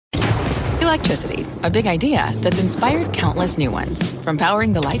Electricity, a big idea that's inspired countless new ones. From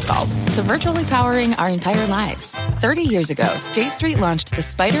powering the light bulb to virtually powering our entire lives. 30 years ago, State Street launched the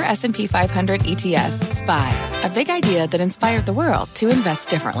SPDR S&P 500 ETF, SPY. A big idea that inspired the world to invest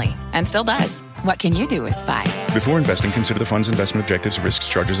differently. And still does. What can you do with SPY? Before investing, consider the fund's investment objectives, risks,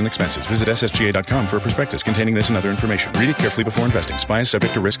 charges, and expenses. Visit ssga.com for a prospectus containing this and other information. Read it carefully before investing. SPY is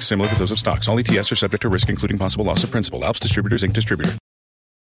subject to risks similar to those of stocks. All ETFs are subject to risk, including possible loss of principal. Alps Distributors, Inc. Distributor.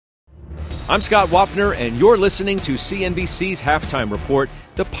 I'm Scott Wapner, and you're listening to CNBC's Halftime Report,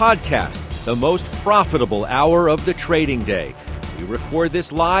 the podcast, the most profitable hour of the trading day. We record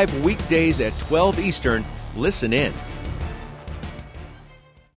this live weekdays at 12 Eastern. Listen in.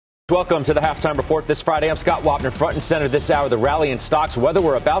 Welcome to the Halftime Report this Friday. I'm Scott Wapner, front and center this hour, the rally in stocks, whether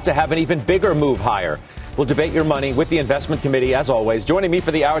we're about to have an even bigger move higher. We'll debate your money with the investment committee, as always. Joining me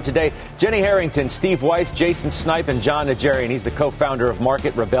for the hour today, Jenny Harrington, Steve Weiss, Jason Snipe, and John Najarian. He's the co-founder of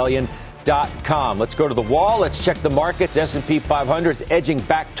MarketRebellion.com. Let's go to the wall. Let's check the markets. S&P 500 is edging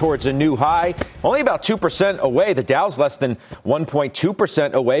back towards a new high. Only about 2% away. The Dow's less than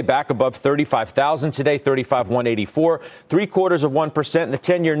 1.2% away, back above 35,000 today, 35,184. 0.75%. And the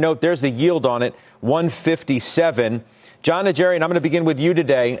 10-year note, there's the yield on it, 157. John Najarian, I'm going to begin with you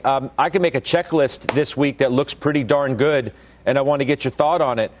today. I can make a checklist this week that looks pretty darn good, and I want to get your thought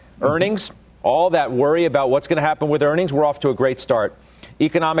on it. Earnings, all that worry about what's going to happen with earnings, we're off to a great start.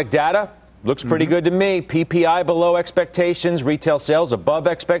 Economic data looks pretty good to me. PPI below expectations, retail sales above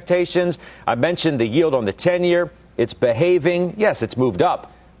expectations. I mentioned the yield on the 10-year. It's behaving. Yes, it's moved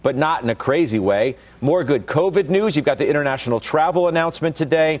up, but not in a crazy way. More good COVID news. You've got the international travel announcement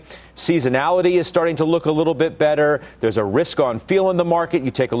today. Seasonality is starting to look a little bit better. There's a risk-on feel in the market. You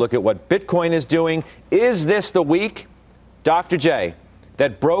take a look at what Bitcoin is doing. Is this the week, Dr. J,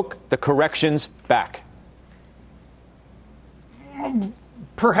 that broke the corrections back?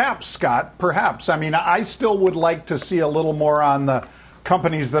 Perhaps, Scott, perhaps. I mean, I still would like to see a little more on the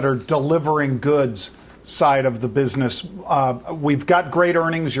companies that are delivering goods side of the business. We've got great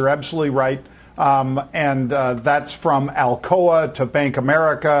earnings. You're absolutely right. And that's from Alcoa to Bank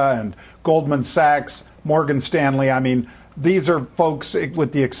America and Goldman Sachs, Morgan Stanley. I mean, these are folks,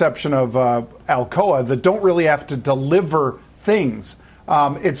 with the exception of Alcoa, that don't really have to deliver things.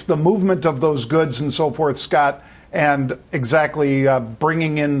 It's the movement of those goods and so forth, Scott, and exactly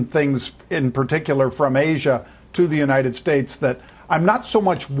bringing in things in particular from Asia to the United States that I'm not so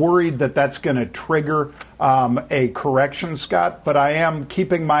much worried that that's going to trigger a correction, Scott, but I am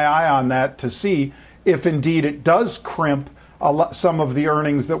keeping my eye on that to see if indeed it does crimp some of the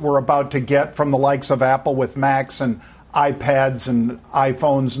earnings that we're about to get from the likes of Apple with Macs and iPads and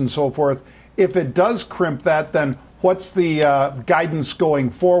iPhones and so forth. If it does crimp that, then what's the guidance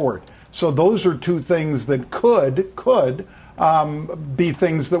going forward? So those are two things that could be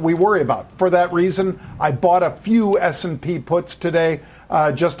things that we worry about. For that reason, I bought a few S&P puts today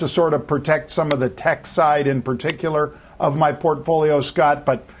just to sort of protect some of the tech side in particular of my portfolio, Scott,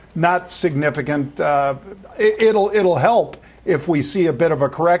 but not significant. It'll help if we see a bit of a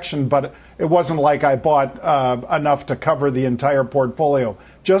correction, but it wasn't like I bought enough to cover the entire portfolio.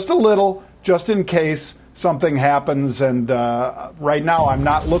 Just a little, just in case something happens, and right now I'm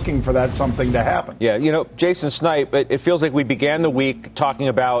not looking for that something to happen. Yeah, you know, Jason Snipe, it feels like we began the week talking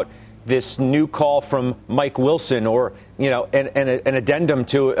about this new call from Mike Wilson, or, you know, an addendum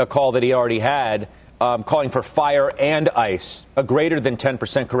to a call that he already had, calling for fire and ice, a greater than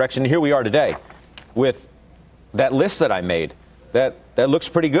 10% correction. And here we are today with that list that I made. That looks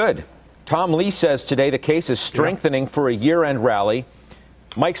pretty good. Tom Lee says today the case is strengthening for a year-end rally.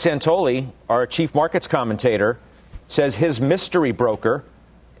 Mike Santoli, our chief markets commentator, says his mystery broker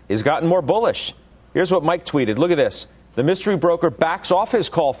has gotten more bullish. Here's what Mike tweeted. Look at this. The mystery broker backs off his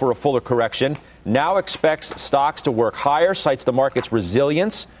call for a fuller correction, now expects stocks to work higher, cites the market's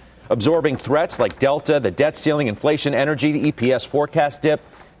resilience, absorbing threats like Delta, the debt ceiling, inflation, energy, EPS forecast dip,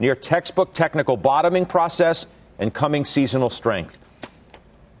 near textbook technical bottoming process, and coming seasonal strength.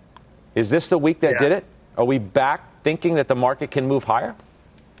 Is this the week that did it? Are we back thinking that the market can move higher?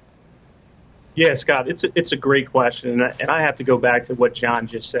 Yeah, Scott, it's a great question, and I have to go back to what John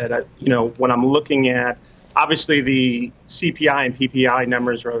just said. When I'm looking at, obviously the CPI and PPI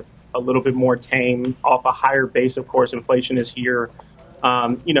numbers are a little bit more tame, off a higher base. Of course, inflation is here.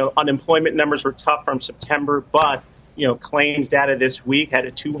 Unemployment numbers were tough from September, but claims data this week had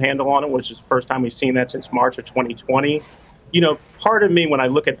a 2 handle on it, which is the first time we've seen that since March of 2020. Part of me, when I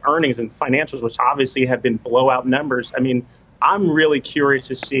look at earnings and financials, which obviously have been blowout numbers, I'm really curious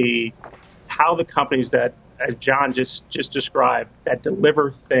to see how the companies that, as John just described, that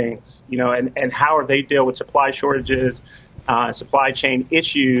deliver things, and how are they deal with supply shortages, supply chain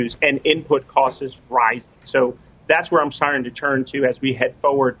issues, and input costs is rising. So that's where I'm starting to turn to as we head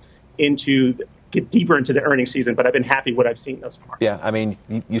forward get deeper into the earnings season, but I've been happy what I've seen thus far. Yeah, I mean,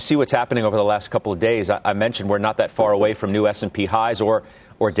 you see what's happening over the last couple of days. I mentioned we're not that far away from new S&P highs or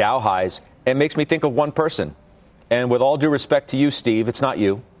Dow highs. It makes me think of one person. And with all due respect to you, Steve, it's not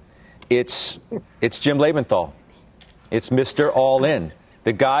you. It's Jim Lebenthal. It's Mr. All In.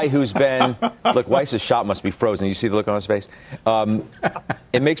 The guy who's been, look, Weiss's shot must be frozen. You see the look on his face?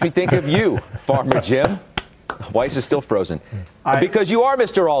 It makes me think of you, Farmer Jim. Weiss is still frozen. Because you are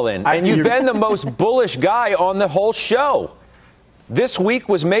Mr. All In, and you've been the most bullish guy on the whole show. This week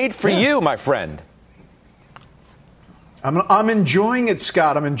was made for you, my friend. I'm enjoying it,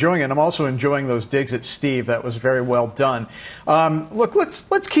 Scott. I'm enjoying it. I'm also enjoying those digs at Steve. That was very well done. Look,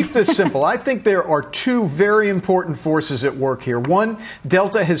 let's keep this simple. I think there are two very important forces at work here. One,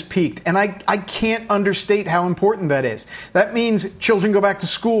 Delta has peaked, and I can't understate how important that is. That means children go back to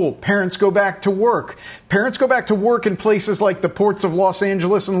school, parents go back to work. Parents go back to work in places like the ports of Los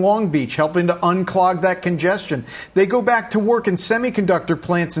Angeles and Long Beach, helping to unclog that congestion. They go back to work in semiconductor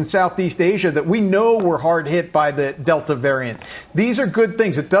plants in Southeast Asia that we know were hard hit by the Delta variant. These are good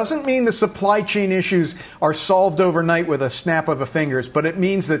things. It doesn't mean the supply chain issues are solved overnight with a snap of a fingers, but it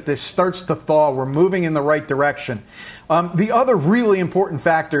means that this starts to thaw. We're moving in the right direction. The other really important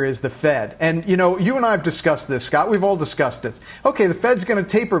factor is the Fed. And, you know, you and I have discussed this, Scott. We've all discussed this. Okay, the Fed's going to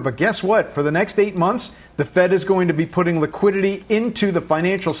taper, but guess what? For the next 8 months, the Fed is going to be putting liquidity into the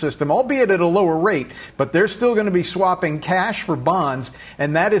financial system, albeit at a lower rate. But they're still going to be swapping cash for bonds,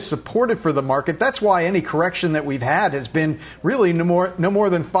 and that is supportive for the market. That's why any correction that we've had has been really no more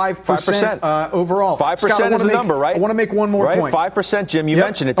than 5% overall. 5% Scott, is the number, right? I want to make one more point. 5%, Jim. You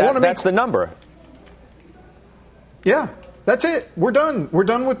mentioned it. That's the number. Yeah, that's it. We're done. We're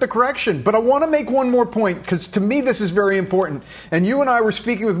done with the correction. But I want to make one more point, because to me this is very important. And you and I were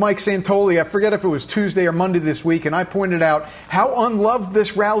speaking with Mike Santoli, I forget if it was Tuesday or Monday this week, and I pointed out how unloved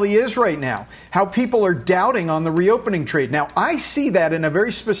this rally is right now, how people are doubting on the reopening trade. Now, I see that in a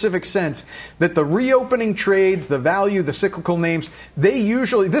very specific sense, that the reopening trades, the value, the cyclical names, they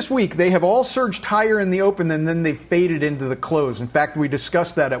usually, this week, they have all surged higher in the open and then they faded into the close. In fact, we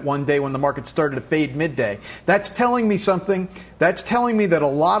discussed that at one day when the market started to fade midday. That's telling me something. That's telling me that a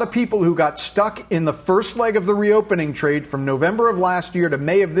lot of people who got stuck in the first leg of the reopening trade from November of last year to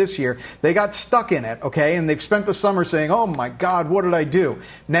May of this year, they got stuck in it, okay? And they've spent the summer saying, oh my God, what did I do?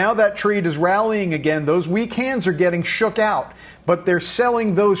 Now that trade is rallying again. Those weak hands are getting shook out. But they're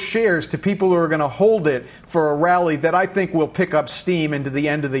selling those shares to people who are going to hold it for a rally that I think will pick up steam into the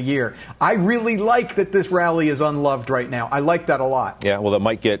end of the year. I really like that this rally is unloved right now. I like that a lot. Yeah, well, it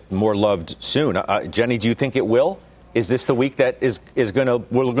might get more loved soon. Jenny, do you think it will? Is this the week that we're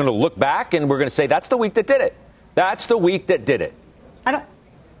going to look back and we're going to say that's the week that did it? That's the week that did it.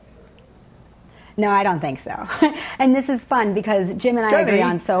 No, I don't think so. And this is fun because Jim and I agree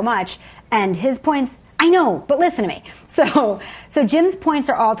on so much, and his points, I know, but listen to me. So Jim's points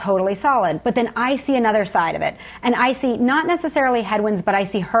are all totally solid, but then I see another side of it. And I see not necessarily headwinds, but I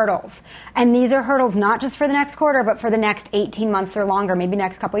see hurdles. And these are hurdles not just for the next quarter, but for the next 18 months or longer, maybe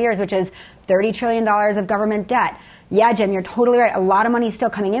next couple of years, which is $30 trillion of government debt. Yeah, Jim, you're totally right. A lot of money is still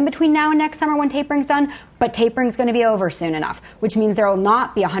coming in between now and next summer when tapering's done, but tapering's going to be over soon enough, which means there will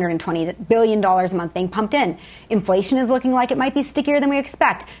not be $120 billion a month being pumped in. Inflation is looking like it might be stickier than we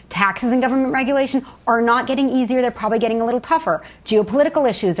expect. Taxes and government regulation are not getting easier. They're probably getting a little tougher. Geopolitical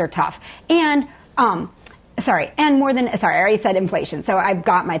issues are tough. And, I already said inflation, so I've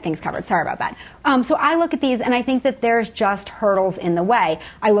got my things covered. Sorry about that. So I look at these, and I think that there's just hurdles in the way.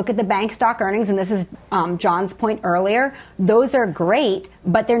 I look at the bank stock earnings, and this is John's point earlier. Those are great,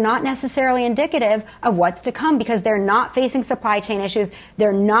 but they're not necessarily indicative of what's to come because they're not facing supply chain issues,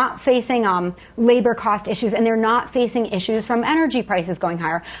 they're not facing labor cost issues, and they're not facing issues from energy prices going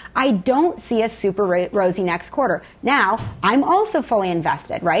higher. I don't see a super rosy next quarter. Now, I'm also fully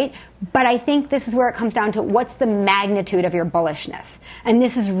invested, right? But I think this is where it comes down to what's the magnitude of your bullishness. And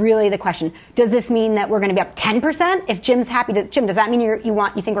this is really the question. Does this mean that we're going to be up 10%? If Jim's happy to, Jim, does that mean you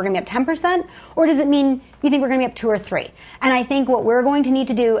think we're going to be up 10%? Or does it mean you think we're going to be up 2 or 3? And I think what we're going to need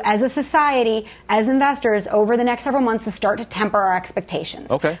to do as a society, as investors over the next several months is start to temper our expectations.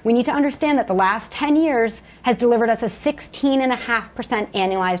 Okay. We need to understand that the last 10 years has delivered us a 16.5%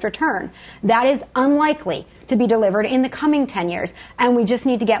 annualized return. That is unlikely to be delivered in the coming 10 years. And we just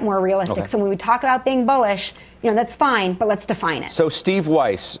need to get more realistic. Okay. So when we talk about being bullish, that's fine, but let's define it. So Steve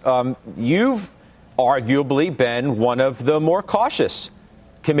Weiss, you've arguably been one of the more cautious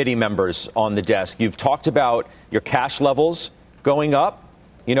committee members on the desk. You've talked about your cash levels going up.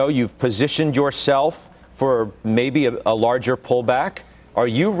 You've positioned yourself for maybe a larger pullback. Are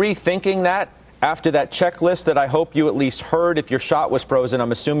you rethinking that after that checklist that I hope you at least heard? If your shot was frozen,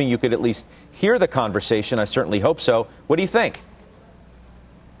 I'm assuming you could at least hear the conversation. I certainly hope so. What do you think?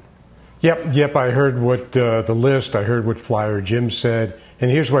 Yep. I heard what the list. I heard what Flyer Jim said. And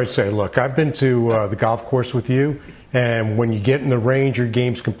here's what I'd say. Look, I've been to the golf course with you, and when you get in the range, your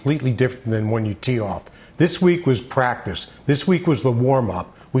game's completely different than when you tee off. This week was practice. This week was the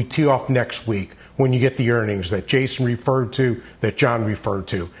warm-up. We tee off next week when you get the earnings that Jason referred to, that John referred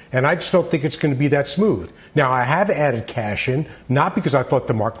to. And I just don't think it's going to be that smooth. Now, I have added cash in, not because I thought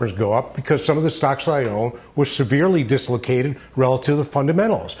the market was going to go up, because some of the stocks that I own were severely dislocated relative to the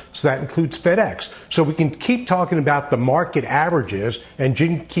fundamentals. So that includes FedEx. So we can keep talking about the market averages, and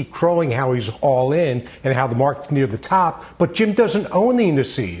Jim keep crowing how he's all in and how the market's near the top. But Jim doesn't own the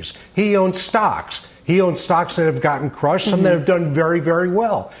indices. He owns stocks. He owns stocks that have gotten crushed, some that have done very, very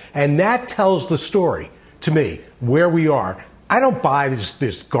well. And that tells the story to me, where we are. I don't buy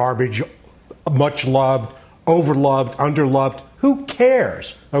this garbage, much loved, overloved, underloved. Who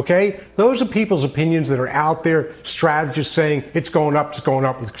cares? Okay? Those are people's opinions that are out there, strategists saying it's going up,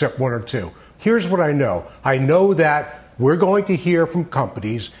 except one or two. Here's what I know. I know that we're going to hear from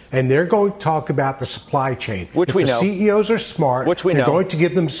companies, and they're going to talk about the supply chain. Which we know. The CEOs are smart. Which we know. They're going to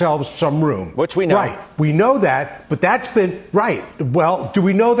give themselves some room. Which we know. Right. We know that, but that's been right. Well, do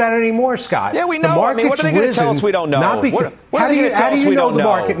we know that anymore, Scott? Yeah, we know. The market's what are they going to tell us we don't know? Not because, how do you know the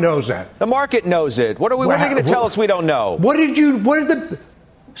market knows that? The market knows it. What are they going to tell us we don't know?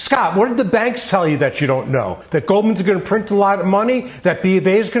 Scott, what did the banks tell you that you don't know? That Goldman's going to print a lot of money? That B of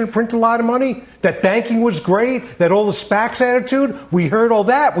A is going to print a lot of money? That banking was great? That all the SPACs attitude? We heard all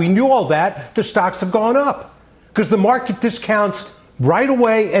that. We knew all that. The stocks have gone up because the market discounts right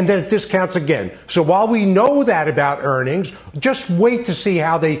away and then it discounts again. So while we know that about earnings, just wait to see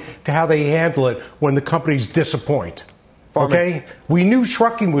how they handle it when the companies disappoint. Okay? We knew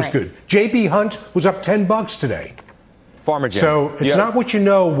trucking was good. JB Hunt was up $10 today. Farmer Jim. So it's not what you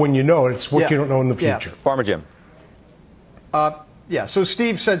know when you know it, it's what you don't know in the future. Farmer Jim. So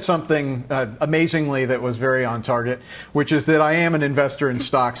Steve said something amazingly that was very on target, which is that I am an investor in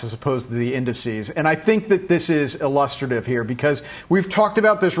stocks as opposed to the indices. And I think that this is illustrative here because we've talked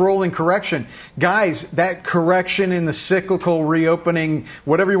about this rolling correction. Guys, that correction in the cyclical reopening,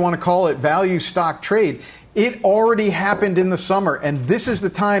 whatever you want to call it, value stock trade, it already happened in the summer, and this is the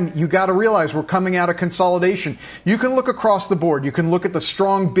time you got to realize we're coming out of consolidation. You can look across the board. You can look at the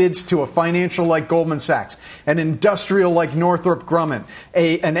strong bids to a financial like Goldman Sachs, an industrial like Northrop Grumman,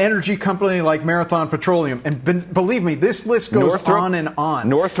 an energy company like Marathon Petroleum, and believe me, this list goes on and on.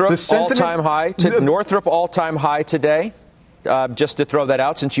 Northrop all-time high. Northrop all-time high today. Just to throw that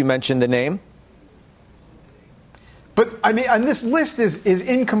out, since you mentioned the name. But, I mean, and this list is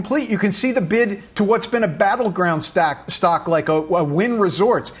incomplete. You can see the bid to what's been a battleground stock like a Wynn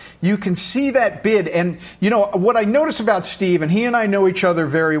Resorts. You can see that bid. And, you know, what I notice about Steve, and he and I know each other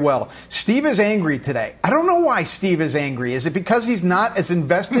very well, Steve is angry today. I don't know why Steve is angry. Is it because he's not as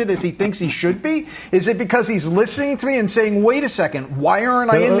invested as he thinks he should be? Is it because he's listening to me and saying, wait a second, why aren't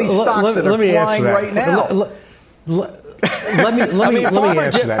I in these stocks that are flying right now? Let me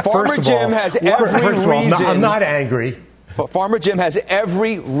answer that. Farmer Jim has every reason. I'm not angry. Farmer Jim has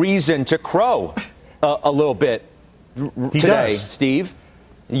every reason to crow a little bit today, Steve.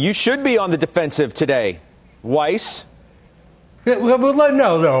 You should be on the defensive today. Weiss?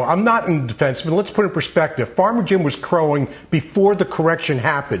 No, I'm not in defense, but let's put it in perspective. Farmer Jim was crowing before the correction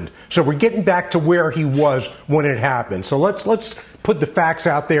happened. So we're getting back to where he was when it happened. So let's put the facts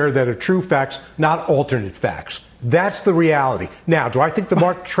out there that are true facts, not alternate facts. That's the reality. Now, do I think the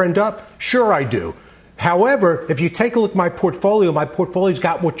market trend up? Sure I do. However, if you take a look at my portfolio's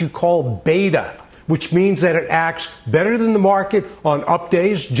got what you call beta, which means that it acts better than the market on up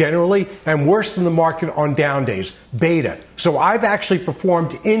days generally and worse than the market on down days. Beta. So I've actually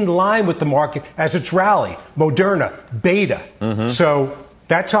performed in line with the market as it's rallied. Moderna, beta. Mm-hmm. So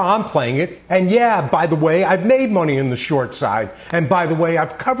that's how I'm playing it. And yeah, by the way, I've made money in the short side. And by the way,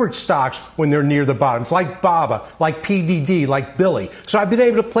 I've covered stocks when they're near the bottoms, like BABA, like PDD, like Billy. So I've been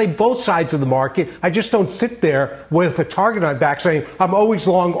able to play both sides of the market. I just don't sit there with a target on my back saying, I'm always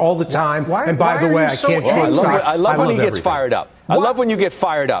long all the time. And by the way, I can't trade stocks. I love when he gets fired up. I love when you get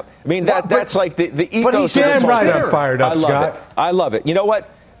fired up. I mean, that's like the ethos. But he's damn right I'm fired up, Scott. I love it. You know what?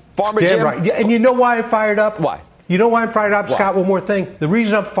 Farmer Jim. Right. And you know why I'm fired up? Why? You know why I'm fired up, Scott? One more thing. The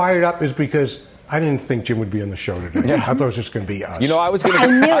reason I'm fired up is because I didn't think Jim would be on the show today. Yeah. I thought it was just going to be us. You know, I was going to. I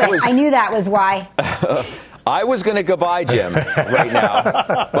knew it. I knew that was why. I was going to goodbye Jim right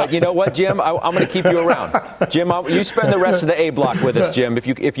now, but you know what, Jim? I'm going to keep you around. Jim, you spend the rest of the A block with us, Jim.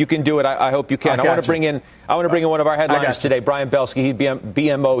 If you can do it, I hope you can. I want to bring in one of our headliners today, Brian Belsky. He'd be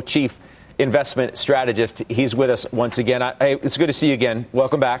BMO Chief Investment Strategist. He's with us once again. Hey, it's good to see you again.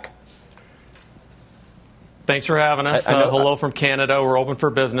 Welcome back. Thanks for having us. Hello from Canada. We're open for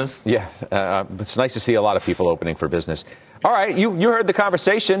business. Yeah, it's nice to see a lot of people opening for business. All right, you heard the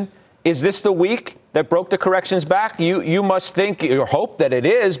conversation. Is this the week that broke the corrections back? You must think or hope that it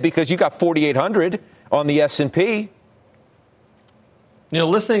is, because you got 4,800 on the S&P.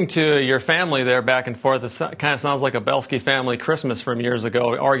 Listening to your family there back and forth, it kind of sounds like a Belsky family Christmas from years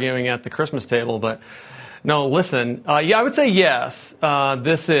ago, arguing at the Christmas table. But no, listen, I would say yes,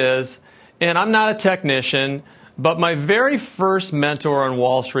 this is. And I'm not a technician, but my very first mentor on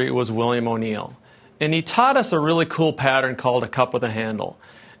Wall Street was William O'Neill. And he taught us a really cool pattern called a cup with a handle.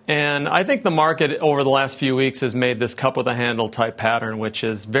 And I think the market over the last few weeks has made this cup with a handle type pattern, which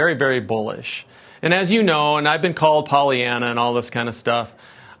is very, very bullish. And as you know, and I've been called Pollyanna and all this kind of stuff,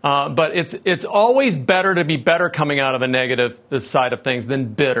 but it's always better to be better coming out of a negative side of things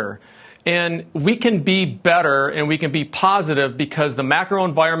than bitter. And we can be better and we can be positive because the macro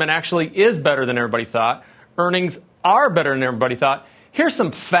environment actually is better than everybody thought. Earnings are better than everybody thought. Here's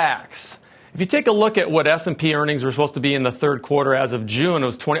some facts. If you take a look at what S&P earnings were supposed to be in the third quarter as of June, it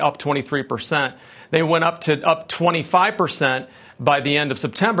was up 23%. They went up 25% by the end of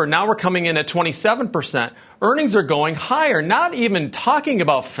September. Now we're coming in at 27%. Earnings are going higher, not even talking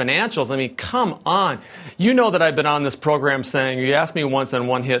about financials. I mean, come on. You know that I've been on this program saying, you asked me once on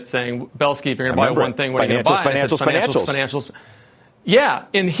one hit saying, Belsky, if you're going to buy one thing, what are you going to buy? Financials. Yeah,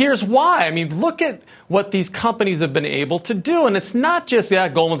 and here's why. I mean, look at what these companies have been able to do. And it's not just,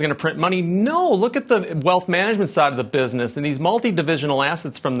 Goldman's going to print money. No, look at the wealth management side of the business. And these multi-divisional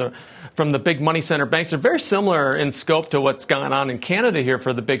assets from the big money center banks are very similar in scope to what's gone on in Canada here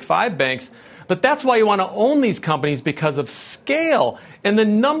for the big five banks. But that's why you want to own these companies, because of scale. And the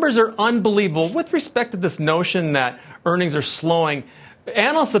numbers are unbelievable. With respect to this notion that earnings are slowing,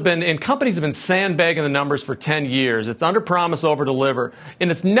 analysts have been, and companies have been sandbagging the numbers for 10 years. It's under promise, over deliver.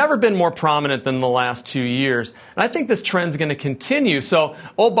 And it's never been more prominent than the last 2 years. And I think this trend's going to continue. So,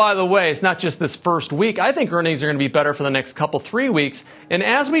 by the way, it's not just this first week. I think earnings are going to be better for the next 3 weeks. And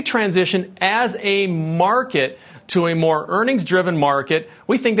as we transition as a market to a more earnings-driven market,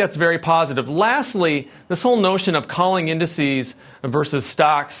 we think that's very positive. Lastly, this whole notion of calling indices versus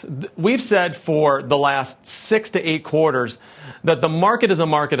stocks, we've said for the last 6 to 8 quarters that the market is a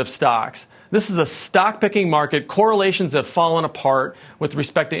market of stocks. This is a stock-picking market. Correlations have fallen apart with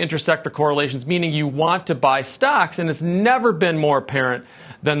respect to intersector correlations, meaning you want to buy stocks, and it's never been more apparent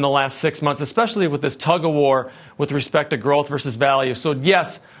than the last 6 months, especially with this tug-of-war with respect to growth versus value. So,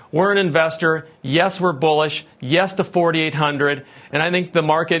 yes, we're an investor. Yes, we're bullish. Yes to 4,800. And I think the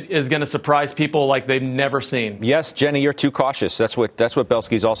market is going to surprise people like they've never seen. Yes, Jenny, you're too cautious. That's what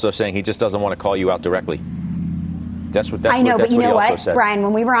Belsky's also saying. He just doesn't want to call you out directly. I know, but you know what, Brian,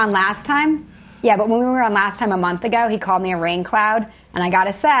 when we were on last time, a month ago, he called me a rain cloud. And I got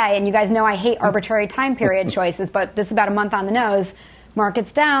to say, and you guys know I hate arbitrary time period choices, but this is about a month on the nose.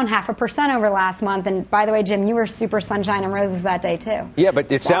 Market's down 0.5% over last month. And by the way, Jim, you were super sunshine and roses that day, too. Yeah,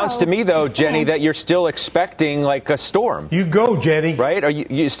 but it sounds to me, though, Jenny, that you're still expecting like a storm. You go, Jenny. Right?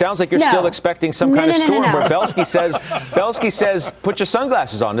 It sounds like you're still expecting some kind of storm where Belsky says, put your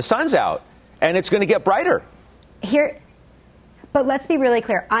sunglasses on. The sun's out and it's going to get brighter. But let's be really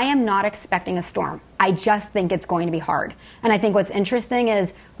clear. I am not expecting a storm. I just think it's going to be hard. And I think what's interesting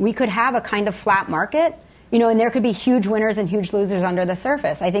is we could have a kind of flat market, and there could be huge winners and huge losers under the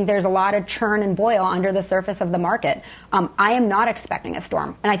surface. I think there's a lot of churn and boil under the surface of the market. I am not expecting a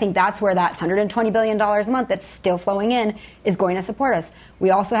storm. And I think that's where that $120 billion a month that's still flowing in is going to support us. We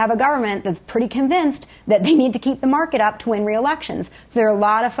also have a government that's pretty convinced that they need to keep the market up to win re-elections. So there's a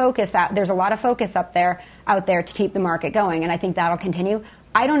lot of focus out there to keep the market going. And I think that'll continue.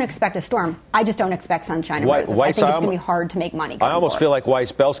 I don't expect a storm. I just don't expect sunshine and roses. I think it's going to be hard to make money. I almost feel like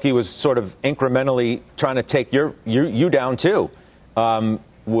Weiss Belsky was sort of incrementally trying to take you down, too,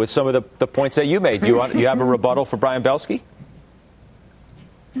 with some of the points that you made. You have a rebuttal for Brian Belsky?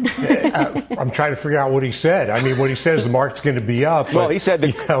 I'm trying to figure out what he said. I mean, what he says, the market's going to be up. Well, he said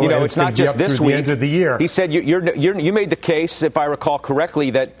it's not just this week. The end of the year. He said you made the case, if I recall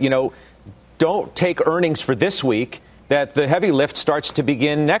correctly, that don't take earnings for this week, that the heavy lift starts to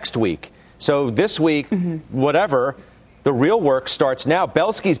begin next week. So this week, whatever, the real work starts now.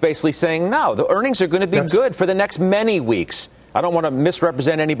 Belsky's basically saying, no, the earnings are going to be good for the next many weeks. I don't want to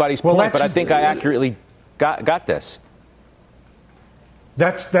misrepresent anybody's point, but I think I accurately got this.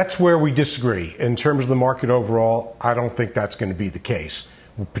 That's where we disagree. In terms of the market overall, I don't think that's going to be the case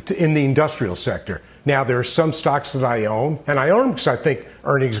in the industrial sector. Now, there are some stocks that I own, and I own them because I think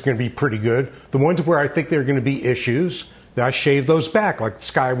earnings are going to be pretty good. The ones where I think there are going to be issues, I shave those back, like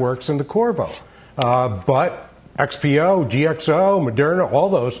Skyworks and the Qorvo. But XPO, GXO, Moderna, all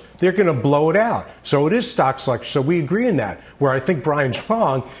those, they're going to blow it out. So it is stocks like, so we agree in that. Where I think Brian's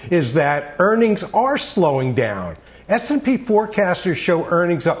wrong is that earnings are slowing down. S&P forecasters show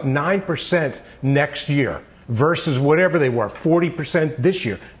earnings up 9% next year versus whatever they were, 40% this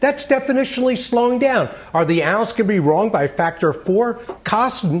year. That's definitionally slowing down. Are the analysts going to be wrong by a factor of 4?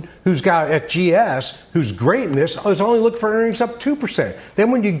 Costin, who's got at GS, who's great in this, is only looking for earnings up 2%.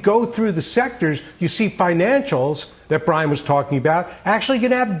 Then when you go through the sectors, you see financials that Brian was talking about actually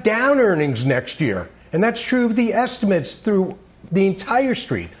going to have down earnings next year. And that's true of the estimates through the entire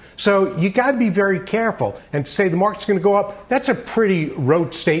street. So you got to be very careful. And to say the market's going to go up, that's a pretty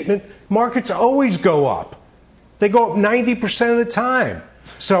rote statement. Markets always go up. They go up 90% of the time.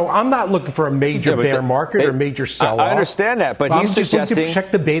 So I'm not looking for a major bear market or a major sell-off. I understand that, but he's just suggesting... looking to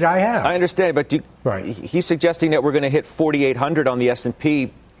check the beta I have. I understand, but he's suggesting that we're going to hit 4,800 on the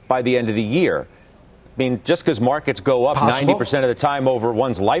S&P by the end of the year. I mean, just because markets go up 90% of the time over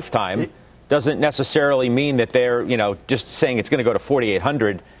one's lifetime doesn't necessarily mean that they're, just saying it's going to go to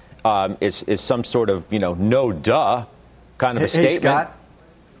 4,800 is some sort of, no duh kind of a statement. Scott.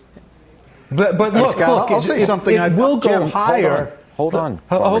 But look, Scott, I'll say something. It will go higher. Hold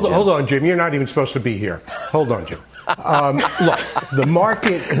on, Jim. You're not even supposed to be here. Hold on, Jim. Look, the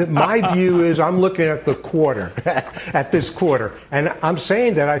market, my view is I'm looking at the quarter, at this quarter, and I'm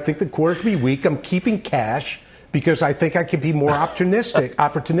saying that I think the quarter could be weak. I'm keeping cash because I think I can be more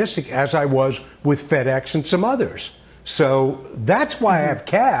opportunistic as I was with FedEx and some others. So that's why I have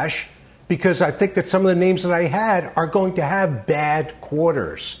cash, because I think that some of the names that I had are going to have bad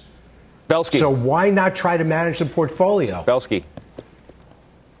quarters. Belsky. So why not try to manage the portfolio? Belsky.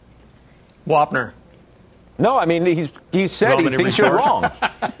 Wapner. No, I mean, he said he thinks you're wrong.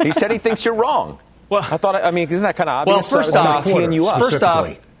 He said he thinks you're wrong. Well, isn't that kind of obvious? Well, first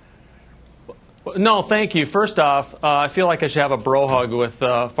off, no, thank you. First off, I feel like I should have a bro hug with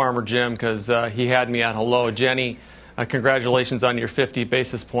Farmer Jim because he had me at hello. Jenny, congratulations on your 50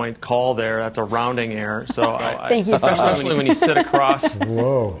 basis point call there. That's a rounding error. So thank you so much. Especially when you sit across.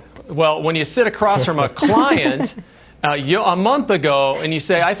 Whoa. Well, when you sit across from a client a month ago and you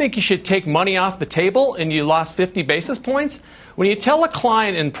say, I think you should take money off the table and you lost 50 basis points, when you tell a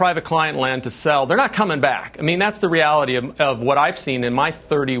client in private client land to sell, they're not coming back. I mean, that's the reality of what I've seen in my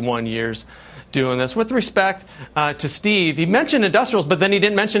 31 years doing this. With respect to Steve, he mentioned industrials, but then he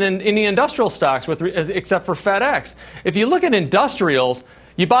didn't mention any industrial stocks except for FedEx. If you look at industrials,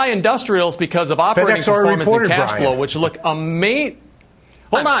 you buy industrials because of operating performance and cash flow, which look amazing.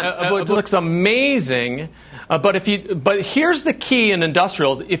 Hold on, it looks amazing. But here's the key in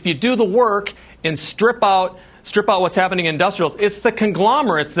industrials: if you do the work and strip out what's happening in industrials, it's the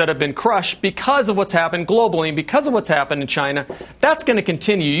conglomerates that have been crushed because of what's happened globally and because of what's happened in China. That's going to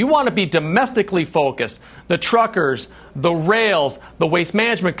continue. You want to be domestically focused. The truckers, the rails, the waste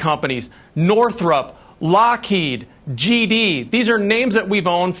management companies, Northrop, Lockheed, GD. These are names that we've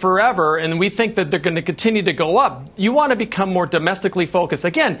owned forever, and we think that they're going to continue to go up. You want to become more domestically focused.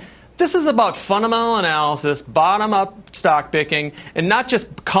 Again, this is about fundamental analysis, bottom-up stock picking, and not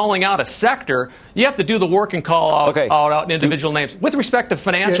just calling out a sector. You have to do the work and call out individual names. With respect to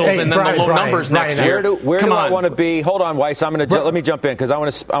financials and then the low numbers next year. Where do I want to be? Hold on, Weiss. Let me jump in because I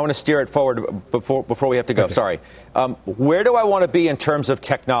want to steer it forward before we have to go. Okay. Sorry. Where do I want to be in terms of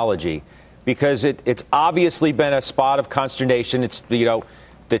technology? Because it's obviously been a spot of consternation. It's the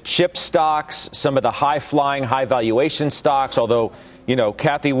chip stocks, some of the high-flying, high-valuation stocks, although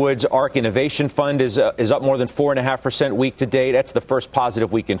Kathy Wood's ARK Innovation Fund is up more than 4.5% week to date. That's the first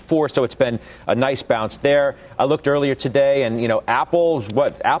positive week in 4, so it's been a nice bounce there. I looked earlier today, and Apple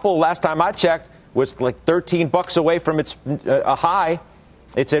last time I checked was like $13 away from its a high.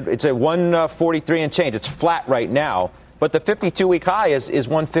 It's at 143 and change. It's flat right now, but the 52-week high is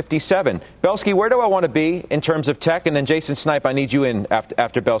 157. Belsky, where do I want to be in terms of tech? And then Jason Snipe, I need you in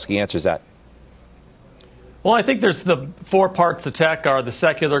after Belsky answers that. Well, I think there's the 4 parts of tech are the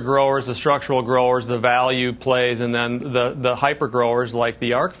secular growers, the structural growers, the value plays, and then the hyper growers like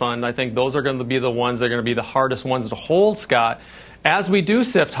the ARK Fund. I think those are going to be the ones that are going to be the hardest ones to hold, Scott. As we do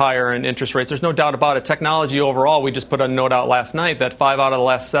sift higher in interest rates, there's no doubt about it. Technology overall, we just put a note out last night that 5 out of the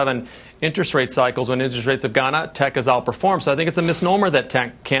last 7 interest rate cycles, when interest rates have gone up, tech has outperformed. So I think it's a misnomer that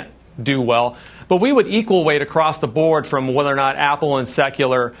tech can't do well. But we would equal weight across the board from whether or not Apple and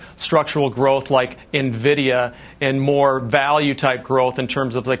secular structural growth like NVIDIA and more value type growth in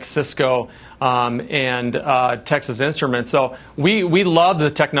terms of like Cisco and Texas Instruments. So we love the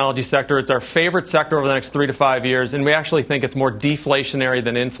technology sector. It's our favorite sector over the next 3 to 5 years, and we actually think it's more deflationary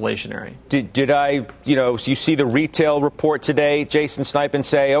than inflationary. Did I, you see the retail report today, Jason Snipen,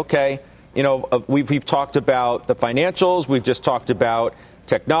 say, okay, we've talked about the financials, we've just talked about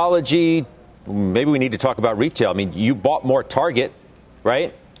technology, maybe we need to talk about retail. I mean, you bought more Target,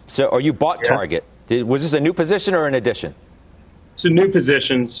 right? Or you bought Target. Was this a new position or an addition? It's a new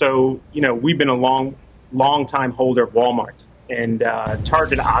position. So, we've been a long time holder of Walmart. And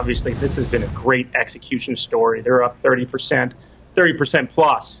Target, obviously, this has been a great execution story. They're up 30%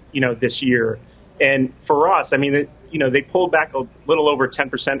 plus, this year. And for us, I mean, they pulled back a little over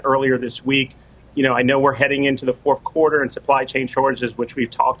 10% earlier this week. I know we're heading into the fourth quarter and supply chain shortages, which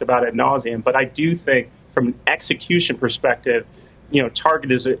we've talked about ad nauseum. But I do think from an execution perspective,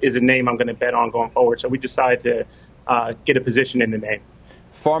 Target is a name I'm going to bet on going forward. So we decided to get a position in the name.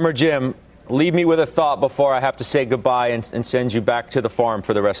 Farmer Jim, leave me with a thought before I have to say goodbye and send you back to the farm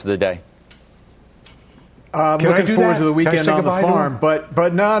for the rest of the day. Looking forward to the weekend on the farm,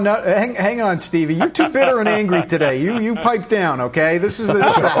 but no, hang on, Stevie. You're too bitter and angry today. You pipe down, okay? This is a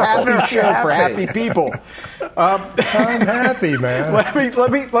happy show for happy people. I'm happy, man.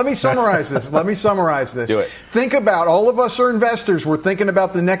 Let me summarize this. Do it. Think about, all of us are investors. We're thinking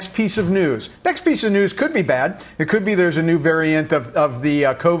about the next piece of news. Next piece of news could be bad. It could be there's a new variant of the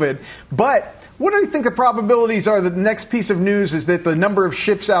COVID, but what do you think the probabilities are that the next piece of news is that the number of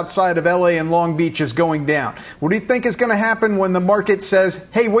ships outside of L.A. and Long Beach is going down? What do you think is going to happen when the market says,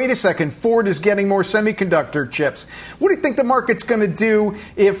 hey, wait a second, Ford is getting more semiconductor chips? What do you think the market's going to do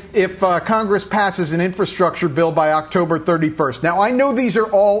if Congress passes an infrastructure bill by October 31st? Now, I know these are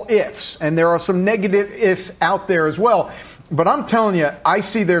all ifs, and there are some negative ifs out there as well. But I'm telling you, I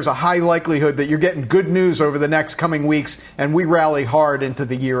see there's a high likelihood that you're getting good news over the next coming weeks, and we rally hard into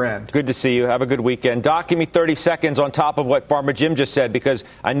the year end. Good to see you. Have a good weekend. Doc, give me 30 seconds on top of what Farmer Jim just said, because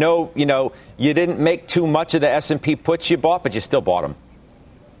I know, you didn't make too much of the S&P puts you bought, but you still bought them.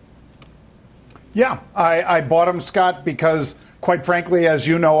 Yeah, I bought them, Scott, because, quite frankly, as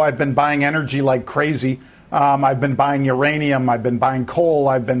you know, I've been buying energy like crazy. I've been buying uranium, I've been buying coal,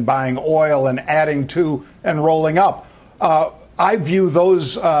 I've been buying oil and adding to and rolling up. I view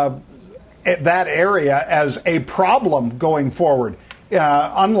that area as a problem going forward.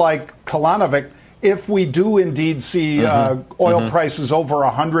 Unlike Kalanovic, if we do indeed see oil prices over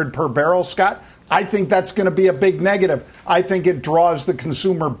 100 per barrel, Scott, I think that's going to be a big negative. I think it draws the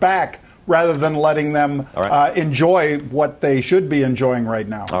consumer back rather than letting them enjoy what they should be enjoying right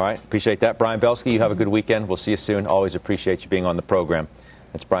now. All right. Appreciate that. Brian Belsky, you have a good weekend. We'll see you soon. Always appreciate you being on the program.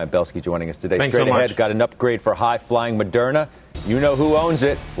 That's Brian Belsky joining us today. Thanks Straight so ahead, much. got an upgrade for high-flying Moderna. You know who owns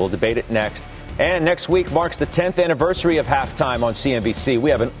it. We'll debate it next. And next week marks the 10th anniversary of Halftime on CNBC. We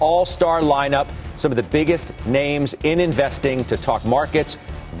have an all-star lineup, some of the biggest names in investing to talk markets,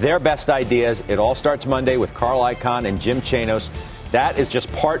 their best ideas. It all starts Monday with Carl Icahn and Jim Chanos. That is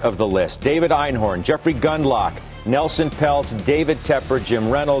just part of the list. David Einhorn, Jeffrey Gundlach, Nelson Peltz, David Tepper, Jim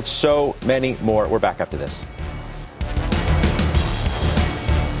Reynolds, so many more. We're back after this.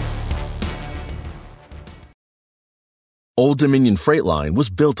 Old Dominion Freight Line was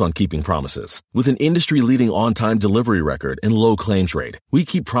built on keeping promises. With an industry-leading on-time delivery record and low claims rate, we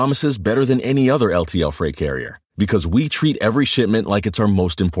keep promises better than any other LTL freight carrier because we treat every shipment like it's our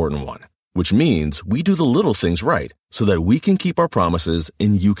most important one, which means we do the little things right so that we can keep our promises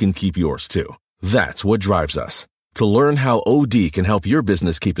and you can keep yours too. That's what drives us. To learn how OD can help your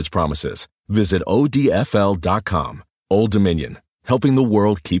business keep its promises, visit odfl.com. Old Dominion, helping the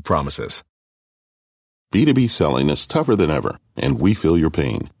world keep promises. B2B selling is tougher than ever, and we feel your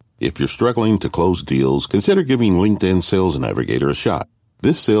pain. If you're struggling to close deals, consider giving LinkedIn Sales Navigator a shot.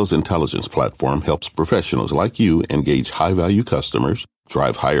 This sales intelligence platform helps professionals like you engage high-value customers,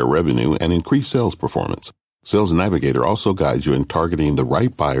 drive higher revenue, and increase sales performance. Sales Navigator also guides you in targeting the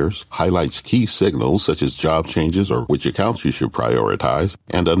right buyers, highlights key signals such as job changes or which accounts you should prioritize,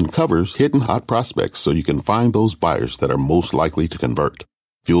 and uncovers hidden hot prospects so you can find those buyers that are most likely to convert.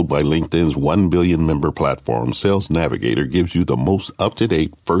 Fueled by LinkedIn's 1 billion member platform, Sales Navigator gives you the most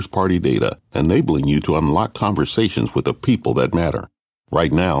up-to-date first-party data, enabling you to unlock conversations with the people that matter.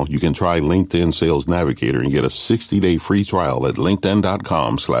 Right now, you can try LinkedIn Sales Navigator and get a 60-day free trial at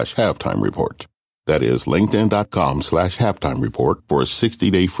linkedin.com/halftime report. That is linkedin.com/halftime report for a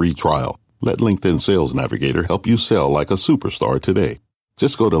 60-day free trial. Let LinkedIn Sales Navigator help you sell like a superstar today.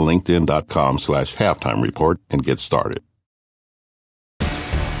 Just go to linkedin.com/halftime report and get started.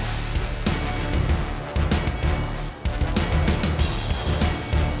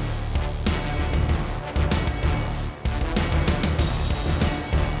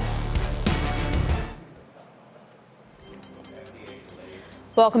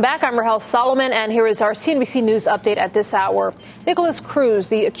 Welcome back. I'm Rahel Solomon, and here is our CNBC News update at this hour. Nicholas Cruz,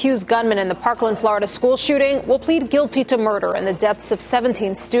 the accused gunman in the Parkland, Florida school shooting, will plead guilty to murder in the deaths of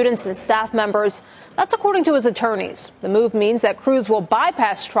 17 students and staff members. That's according to his attorneys. The move means that Cruz will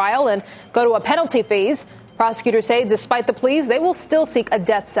bypass trial and go to a penalty phase. Prosecutors say despite the pleas, they will still seek a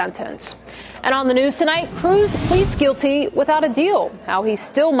death sentence. And on the news tonight, Cruz pleads guilty without a deal. How he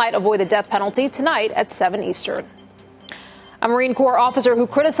still might avoid the death penalty tonight at 7 Eastern. A Marine Corps officer who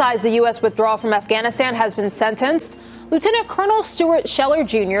criticized the U.S. withdrawal from Afghanistan has been sentenced. Lieutenant Colonel Stuart Scheller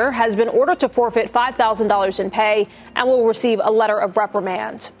Jr. has been ordered to forfeit $5,000 in pay and will receive a letter of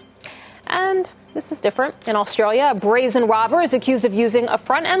reprimand. And this is different. In Australia, a brazen robber is accused of using a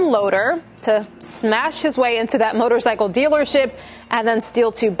front-end loader to smash his way into that motorcycle dealership and then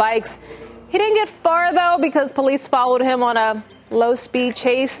steal 2 bikes. He didn't get far, though, because police followed him on a low-speed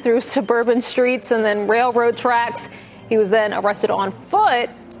chase through suburban streets and then railroad tracks. He was then arrested on foot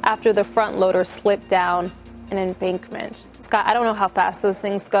after the front loader slipped down an embankment. Scott, I don't know how fast those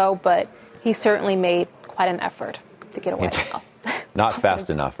things go, but he certainly made quite an effort to get away. Not fast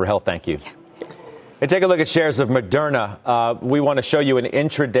enough. Rahel, thank you. Yeah. And take a look at shares of Moderna. We want to show you an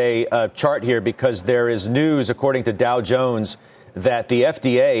intraday chart here because there is news, according to Dow Jones, that the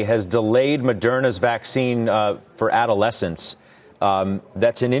FDA has delayed Moderna's vaccine for adolescents.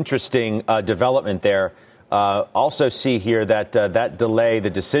 That's an interesting development there. Also see here that that delay, the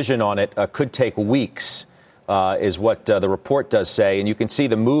decision on it, could take weeks, is what the report does say. And you can see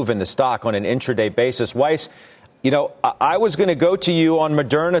the move in the stock on an intraday basis. Weiss, you know, I was going to go to you on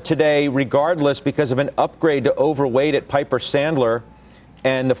Moderna today regardless because of an upgrade to overweight at Piper Sandler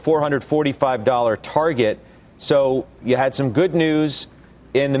and the $445 target. So you had some good news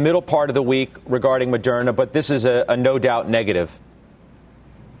in the middle part of the week regarding Moderna, but this is a no doubt negative.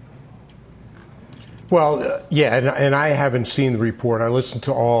 Well, yeah, and I haven't seen the report. I listened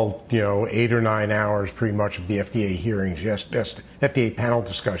to all, 8 or 9 hours pretty much of the FDA hearings, FDA panel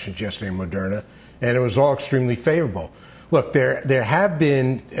discussions yesterday in Moderna, and it was all extremely favorable. Look, there have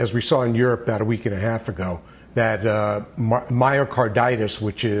been, as we saw in Europe about a week and a half ago, that myocarditis,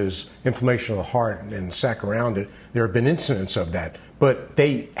 which is inflammation of the heart and the sac around it, there have been incidents of that. But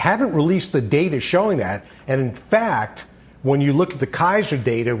they haven't released the data showing that, and in fact, when you look at the Kaiser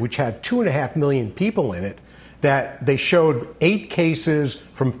data, which had 2.5 million people in it, that they showed 8 cases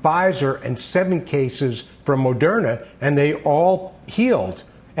from Pfizer and 7 cases from Moderna, and they all healed.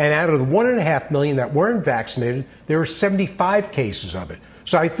 And out of the 1.5 million that weren't vaccinated, there were 75 cases of it.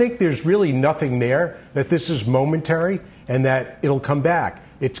 So I think there's really nothing there, that this is momentary and that it'll come back.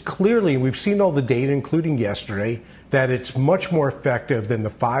 It's clearly, we've seen all the data, including yesterday, that it's much more effective than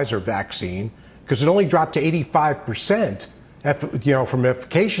the Pfizer vaccine, because it only dropped to 85%, from an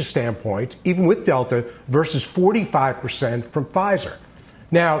efficacious standpoint, even with Delta, versus 45% from Pfizer.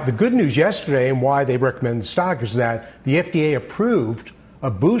 Now, the good news yesterday and why they recommend the stock is that the FDA approved a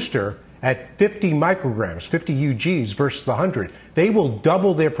booster at 50 micrograms, 50 UGs versus the 100. They will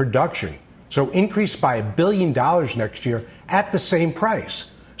double their production, so increase by $1 billion next year at the same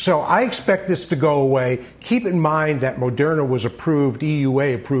price. So I expect this to go away. Keep in mind that Moderna was approved,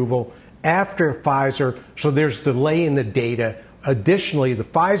 EUA approval, after Pfizer, so there's delay in the data. Additionally, the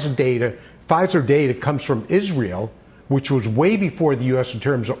Pfizer data comes from Israel, which was way before the U.S. in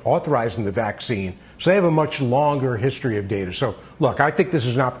terms of authorizing the vaccine. So they have a much longer history of data. So, look, I think this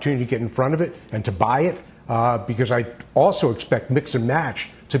is an opportunity to get in front of it and to buy it because I also expect mix and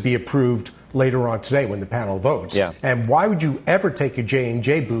match to be approved later on today when the panel votes. Yeah. And why would you ever take a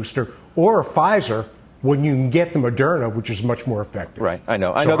J&J booster or a Pfizer when you can get the Moderna, which is much more effective? Right, I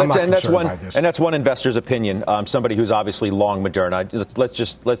know. That's one investor's opinion. Somebody who's obviously long Moderna. Let's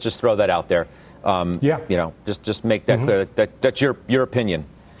just throw that out there. Just make that clear. That's your opinion.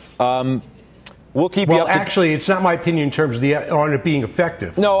 We'll keep you up to... actually, it's not my opinion in terms of on it being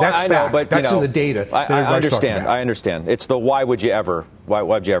effective. No, that's I know, fact. but that's in the data. I understand. I understand. It's the why would you ever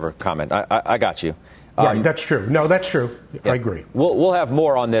comment? I got you. Right, that's true. No, that's true. Yeah. I agree. We'll have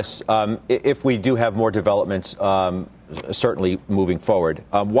more on this if we do have more developments, certainly moving forward.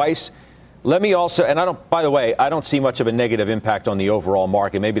 Weiss, let me also, and by the way, I don't see much of a negative impact on the overall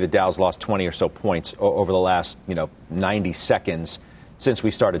market. Maybe the Dow's lost 20 or so points over the last 90 seconds since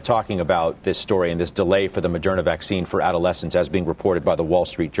we started talking about this story and this delay for the Moderna vaccine for adolescents as being reported by the Wall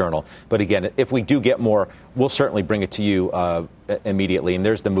Street Journal. But again, if we do get more, we'll certainly bring it to you immediately. And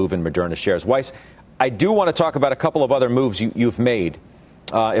there's the move in Moderna shares. Weiss, I do want to talk about a couple of other moves you've made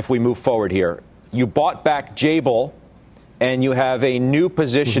if we move forward here. You bought back Jabil, and you have a new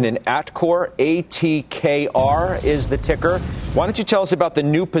position in Atcor. ATKR is the ticker. Why don't you tell us about the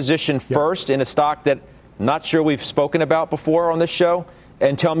new position first in a stock that I'm not sure we've spoken about before on this show,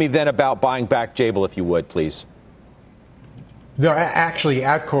 And tell me then about buying back Jabil, if you would, please. No, actually,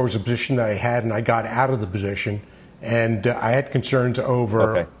 Atkore was a position that I had, and I got out of the position, and I had concerns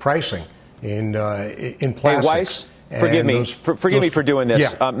over pricing in plastics. Hey, Weiss, forgive me for doing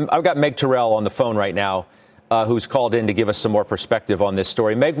this. Yeah. I've got Meg Terrell on the phone right now, who's called in to give us some more perspective on this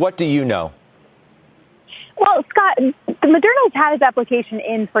story. Meg, what do you know? Well, Scott, Moderna's had its application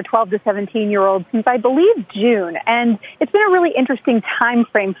in for 12 to 17-year-olds since, I believe, June. And it's been a really interesting time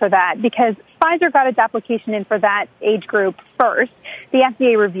frame for that because Pfizer got its application in for that age group first. The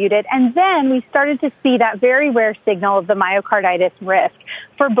FDA reviewed it. And then we started to see that very rare signal of the myocarditis risk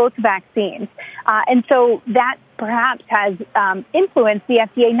for both vaccines. And so that perhaps has influenced the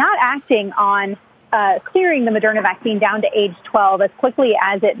FDA not acting on clearing the Moderna vaccine down to age 12 as quickly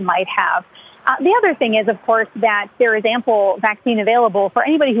as it might have. The other thing is, of course, that there is ample vaccine available for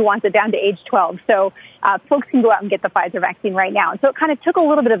anybody who wants it down to age 12. So folks can go out and get the Pfizer vaccine right now. And so it kind of took a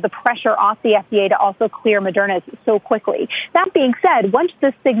little bit of the pressure off the FDA to also clear Moderna's so quickly. That being said, once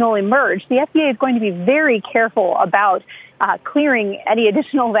this signal emerged, the FDA is going to be very careful about clearing any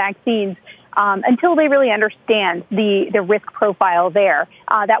additional vaccines until they really understand the risk profile there.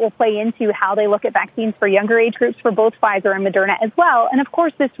 That will play into how they look at vaccines for younger age groups for both Pfizer and Moderna as well. And of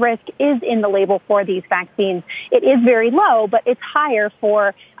course, this risk is in the label for these vaccines. It is very low, but it's higher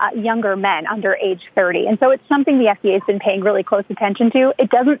for younger men under age 30. And so it's something the FDA has been paying really close attention to. It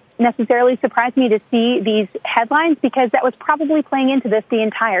doesn't necessarily surprise me to see these headlines because that was probably playing into this the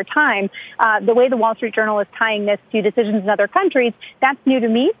entire time. The way the Wall Street Journal is tying this to decisions in other countries, that's new to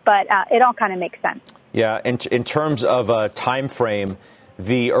me, but it all kind of makes sense. Yeah, in terms of a time frame,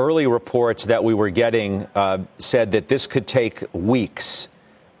 the early reports that we were getting said that this could take weeks,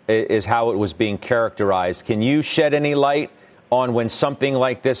 is how it was being characterized. Can you shed any light on when something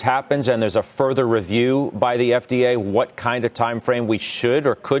like this happens and there's a further review by the FDA, what kind of time frame we should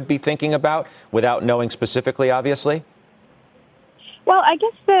or could be thinking about without knowing specifically, obviously? Well, I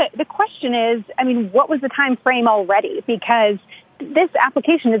guess the question is, what was the time frame already? Because this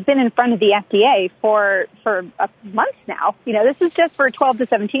application has been in front of the FDA for months now. This is just for 12 to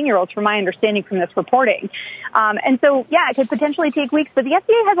 17-year-olds, from my understanding from this reporting. And so, it could potentially take weeks, but the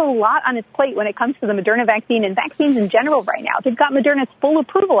FDA has a lot on its plate when it comes to the Moderna vaccine and vaccines in general right now. They've got Moderna's full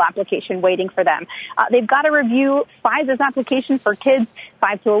approval application waiting for them. They've got to review Pfizer's application for kids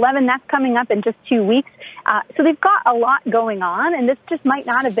 5 to 11. That's coming up in just 2 weeks. So they've got a lot going on, and this just might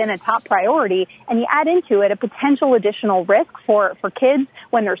not have been a top priority. And you add into it a potential additional risk for kids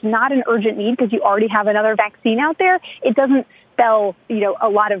when there's not an urgent need because you already have another vaccine out there. It doesn't spell, a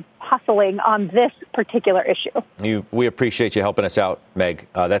lot of hustling on this particular issue. We appreciate you helping us out, Meg.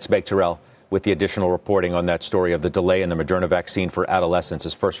 That's Meg Terrell with the additional reporting on that story of the delay in the Moderna vaccine for adolescents,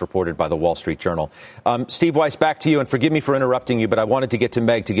 as first reported by the Wall Street Journal. Steve Weiss, back to you, and forgive me for interrupting you, but I wanted to get to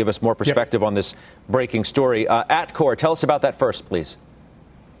Meg to give us more perspective on this breaking story. Atkore, tell us about that first, please.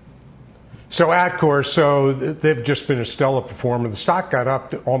 So Atkore, they've just been a stellar performer. The stock got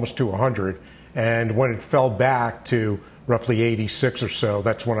up to almost to 100, and when it fell back to roughly 86 or so,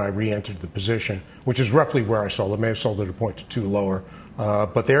 that's when I re-entered the position, which is roughly where I sold it. I may have sold it at a point or two lower.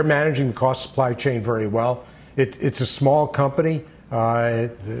 But they're managing the cost supply chain very well. It's a small company. They're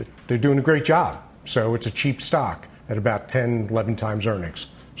doing a great job. So it's a cheap stock at about 10, 11 times earnings.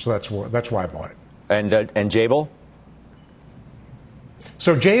 So that's why I bought it. And Jabil?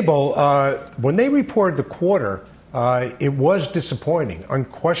 So Jabil, when they reported the quarter, it was disappointing.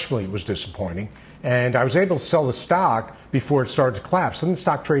 Unquestionably, it was disappointing. And I was able to sell the stock before it started to collapse. Then the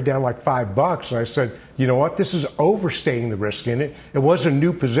stock traded down like $5. And I said, you know what? This is overstating the risk in it. It was a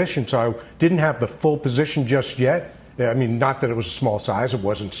new position, so I didn't have the full position just yet. Not that it was a small size. It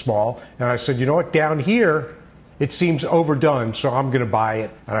wasn't small. And I said, you know what? Down here, it seems overdone, so I'm going to buy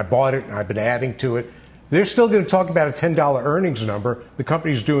it. And I bought it, and I've been adding to it. They're still going to talk about a $10 earnings number. The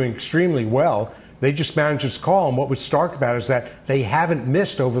company's doing extremely well. They just managed its call. And what was stark about it is that they haven't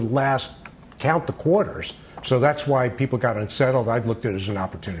missed over the last count the quarters. So that's why people got unsettled. I've looked at it as an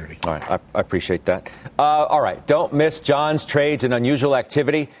opportunity. All right. I appreciate that. All right. Don't miss John's trades and unusual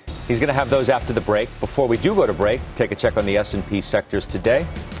activity. He's going to have those after the break. Before we do go to break, take a check on the S&P sectors today.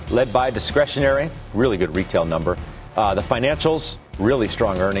 Led by discretionary, really good retail number. The financials, really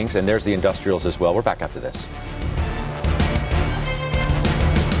strong earnings. And there's the industrials as well. We're back after this.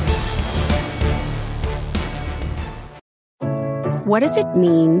 What does it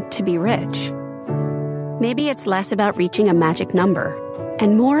mean to be rich? Maybe it's less about reaching a magic number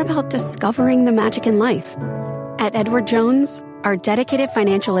and more about discovering the magic in life. At Edward Jones, our dedicated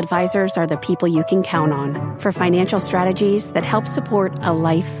financial advisors are the people you can count on for financial strategies that help support a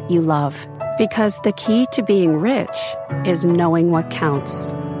life you love. Because the key to being rich is knowing what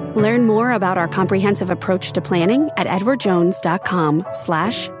counts. Learn more about our comprehensive approach to planning at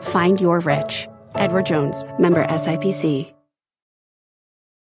edwardjones.com/findyourrich. Edward Jones, member SIPC.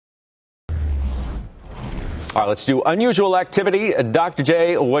 All right, let's do unusual activity. Dr.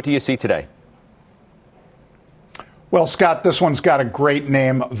 J, what do you see today? Well, Scott, this one's got a great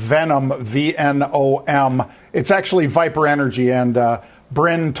name, Venom, V-N-O-M. It's actually Viper Energy, and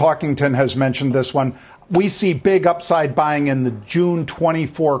Bryn Talkington has mentioned this one. We see big upside buying in the June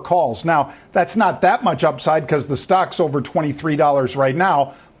 24 calls. Now, that's not that much upside because the stock's over $23 right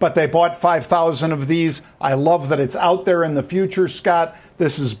now, but they bought 5,000 of these. I love that it's out there in the future, Scott.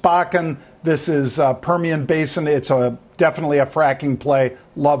 This is Bakken. This is Permian Basin. It's definitely a fracking play.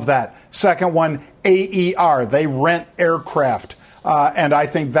 Love that. Second one, AER. They rent aircraft. And I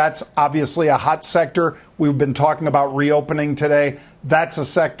think that's obviously a hot sector. We've been talking about reopening today. That's a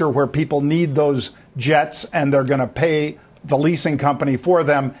sector where people need those jets, and they're going to pay the leasing company for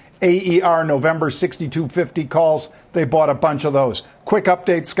them. AER, November 6250 calls. They bought a bunch of those. Quick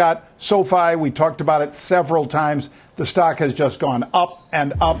update, Scott. SoFi, we talked about it several times. The stock has just gone up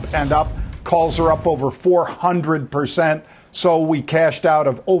and up and up. Calls are up over 400%. So we cashed out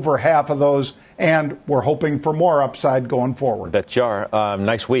of over half of those, and we're hoping for more upside going forward. Bet you are.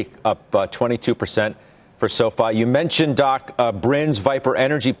 Nice week, up 22% for SoFi. You mentioned, Doc, Bryn's Viper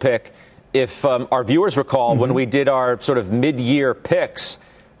Energy pick. If our viewers recall, when we did our sort of mid-year picks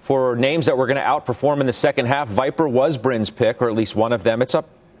for names that were going to outperform in the second half, Viper was Bryn's pick, or at least one of them. It's up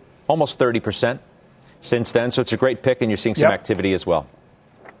almost 30% since then, so it's a great pick, and you're seeing some activity as well.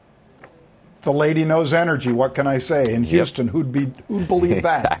 The lady knows energy. What can I say? In Houston, who'd believe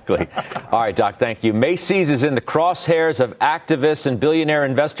that? Exactly. All right, Doc, thank you. Macy's is in the crosshairs of activist and billionaire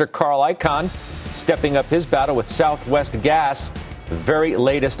investor Carl Icahn, stepping up his battle with Southwest Gas. The very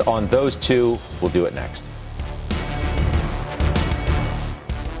latest on those two. We'll do it next.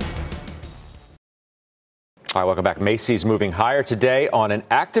 All right, welcome back. Macy's moving higher today on an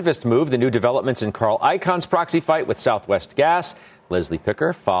activist move. The new developments in Carl Icahn's proxy fight with Southwest Gas. Leslie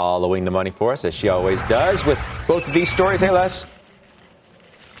Picker following the money for us, as she always does, with both of these stories. Hey, Les.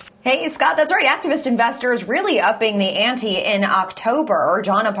 Hey, Scott, that's right. Activist investors really upping the ante in October.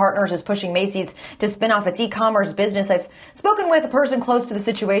 Jana Partners is pushing Macy's to spin off its e-commerce business. I've spoken with a person close to the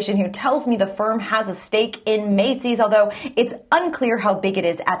situation who tells me the firm has a stake in Macy's, although it's unclear how big it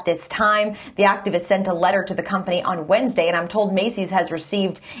is at this time. The activist sent a letter to the company on Wednesday, and I'm told Macy's has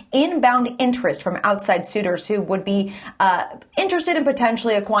received inbound interest from outside suitors who would be interested in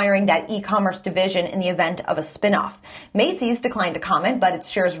potentially acquiring that e-commerce division in the event of a spinoff. Macy's declined to comment, but its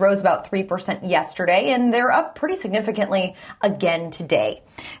shares rose about 3% yesterday, and they're up pretty significantly again today.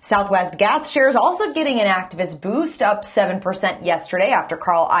 Southwest Gas shares also getting an activist boost, up 7% yesterday after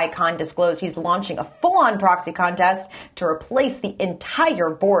Carl Icahn disclosed he's launching a full-on proxy contest to replace the entire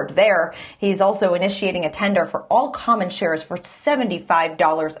board there. He's also initiating a tender for all common shares for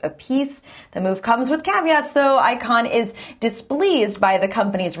 $75 apiece. The move comes with caveats, though. Icahn is displeased by the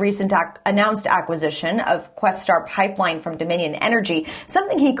company's recent announced acquisition of Questar Pipeline from Dominion Energy,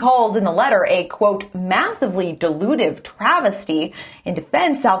 something he calls in the letter a, quote, massively dilutive travesty. In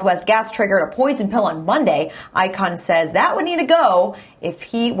defense, Southwest Gas triggered a poison pill on Monday. Icahn says that would need to go if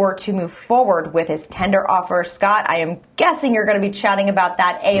he were to move forward with his tender offer. Scott, I am guessing you're going to be chatting about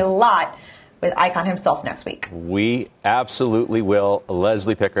that a lot with Icahn himself next week. We absolutely will.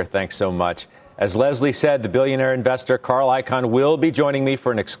 Leslie Picker, thanks so much. As Leslie said, the billionaire investor Carl Icahn will be joining me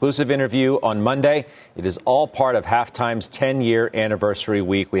for an exclusive interview on Monday. It is all part of Halftime's 10-year anniversary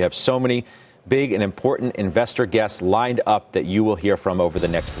week. We have so many big and important investor guests lined up that you will hear from over the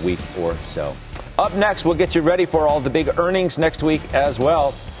next week or so. Up next, we'll get you ready for all the big earnings next week as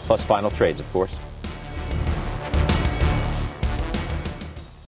well, plus final trades, of course.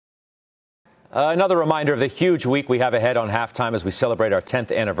 Another reminder of the huge week we have ahead on Halftime as we celebrate our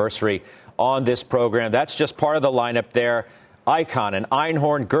 10th anniversary on this program. That's just part of the lineup there. Icahn and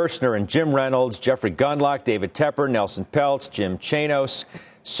Einhorn, Gerstner and Jim Reynolds, Jeffrey Gundlach, David Tepper, Nelson Peltz, Jim Chanos.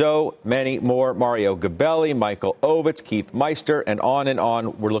 So many more. Mario Gabelli, Michael Ovitz, Keith Meister, and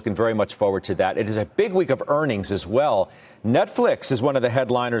on. We're looking very much forward to that. It is a big week of earnings as well. Netflix is one of the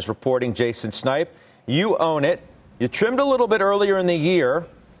headliners reporting. Jason Snipe, you own it. You trimmed a little bit earlier in the year.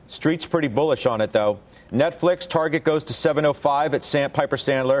 Street's pretty bullish on it, though. Netflix, target goes to $705 at Piper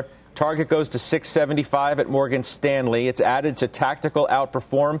Sandler. Target goes to $675 at Morgan Stanley. It's added to tactical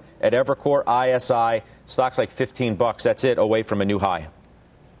outperform at Evercore ISI. Stock's like $15. That's it, away from a new high.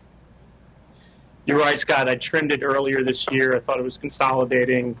 You're right, Scott. I trimmed it earlier this year. I thought it was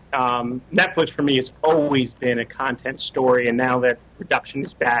consolidating. Netflix, for me, has always been a content story, and now that reduction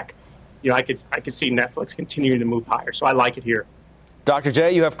is back, I could see Netflix continuing to move higher. So I like it here. Dr.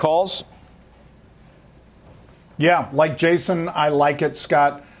 J, you have calls? Yeah, like Jason, I like it,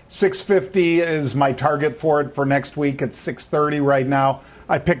 Scott. 650 is my target for it for next week. It's 630 right now.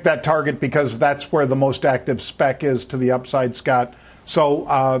 I picked that target because that's where the most active spec is to the upside, Scott.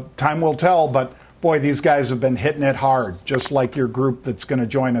 So time will tell, but boy, these guys have been hitting it hard, just like your group that's going to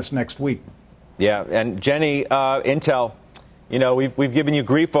join us next week. Yeah, and Jenny, Intel, we've given you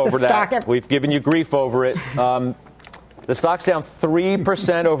grief over that. We've given you grief over it. The stock's down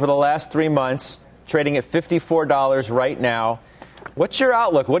 3% over the last 3 months, trading at $54 right now. What's your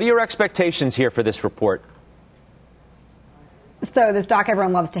outlook? What are your expectations here for this report? So the stock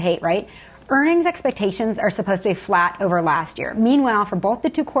everyone loves to hate, right? Earnings expectations are supposed to be flat over last year. Meanwhile, for both the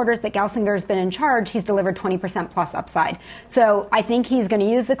 2 quarters that Gelsinger's been in charge, he's delivered 20% plus upside. So I think he's going to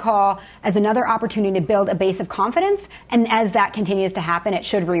use the call as another opportunity to build a base of confidence. And as that continues to happen, it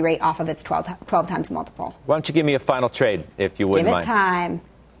should re-rate off of its 12 times multiple. Why don't you give me a final trade, if you wouldn't mind? Give it time.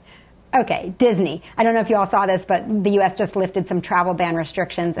 Okay, Disney. I don't know if you all saw this, but the U.S. just lifted some travel ban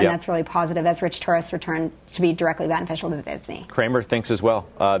restrictions, and that's really positive as rich tourists return to be directly beneficial to Disney. Kramer thinks as well,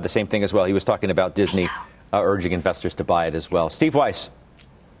 the same thing as well. He was talking about Disney urging investors to buy it as well. Steve Weiss.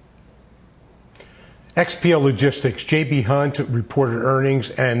 XPO Logistics, J.B. Hunt reported earnings,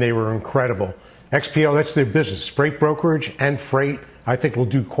 and they were incredible. XPO, that's their business, freight brokerage and freight. I think will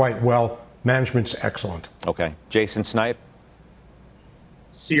do quite well. Management's excellent. Okay. Jason Snipe.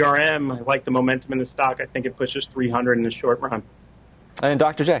 CRM, I like the momentum in the stock. I think it pushes 300 in the short run. And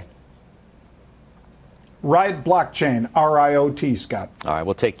Dr. J. Riot Blockchain, RIOT, Scott. All right,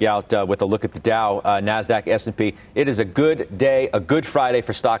 we'll take you out with a look at the Dow, NASDAQ, S&P. It is a good day, a good Friday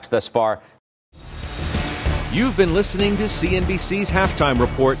for stocks thus far. You've been listening to CNBC's Halftime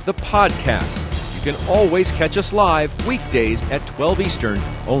Report, the podcast. You can always catch us live weekdays at 12 Eastern,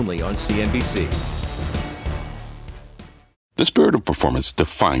 only on CNBC. The spirit of performance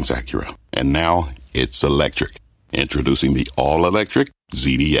defines Acura, and now it's electric. Introducing the all-electric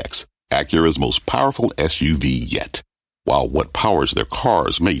ZDX, Acura's most powerful SUV yet. While what powers their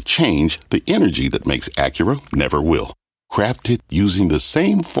cars may change, the energy that makes Acura never will. Crafted using the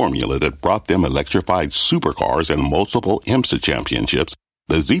same formula that brought them electrified supercars and multiple IMSA championships,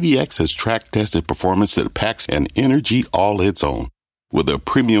 the ZDX has track-tested performance that packs an energy all its own. With a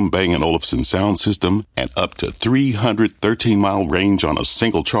premium Bang & Olufsen sound system and up to 313-mile range on a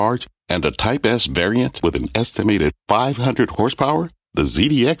single charge, and a Type S variant with an estimated 500 horsepower, the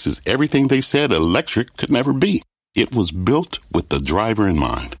ZDX is everything they said electric could never be. It was built with the driver in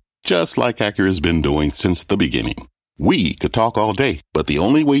mind, just like Acura's been doing since the beginning. We could talk all day, but the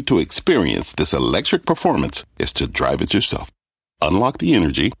only way to experience this electric performance is to drive it yourself. Unlock the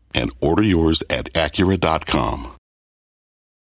energy and order yours at Acura.com.